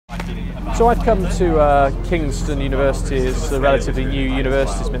So I've come to Kingston University as a relatively new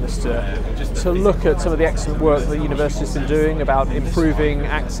Universities Minister to look at some of the excellent work that the university has been doing about improving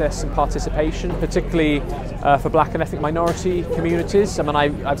access and participation, particularly for black and ethnic minority communities. I mean,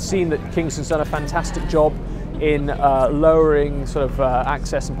 I've seen that Kingston's done a fantastic job in lowering sort of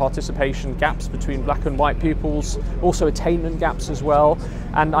access and participation gaps between black and white pupils, also attainment gaps as well.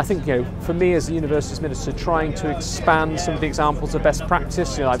 And I think, for me as the Universities Minister, trying to expand some of the examples of best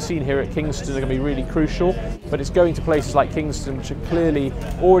practice, I've seen here at Kingston are going to be really crucial, but it's going to places like Kingston which have clearly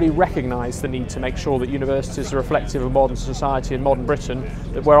already recognised the need to make sure that universities are reflective of modern society and modern Britain,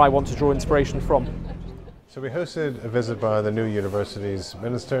 where I want to draw inspiration from. So we hosted a visit by the new Universities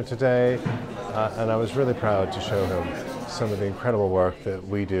Minister today, and I was really proud to show him some of the incredible work that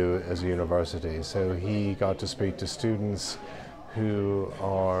we do as a university. So he got to speak to students who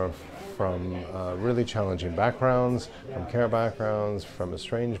are from really challenging backgrounds, from care backgrounds, from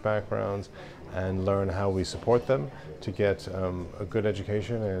estranged backgrounds, and learn how we support them to get a good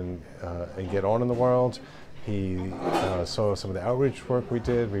education and get on in the world. He saw some of the outreach work we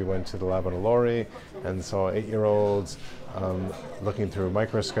did. We went to the Lab on a Lorry and saw 8-year-olds looking through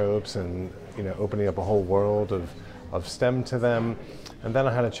microscopes and opening up a whole world of STEM to them. And then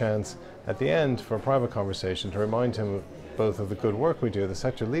I had a chance at the end for a private conversation to remind him both of the good work we do, the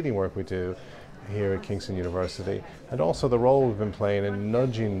sector leading work we do here at Kingston University, and also the role we've been playing in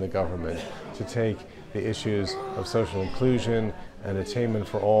nudging the government to take the issues of social inclusion and attainment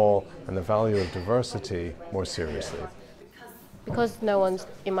for all and the value of diversity more seriously. Because no one's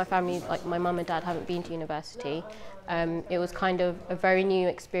in my family, like my mum and dad, haven't been to university, it was kind of a very new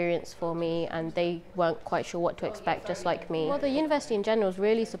experience for me, and they weren't quite sure what to expect, just like me. Well, the university in general is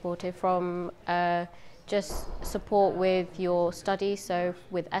really supportive, from just support with your studies, so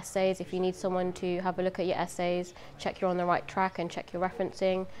with essays, if you need someone to have a look at your essays, check you're on the right track and check your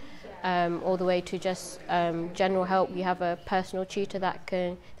referencing, all the way to just general help. You have a personal tutor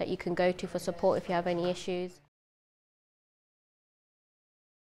that you can go to for support if you have any issues.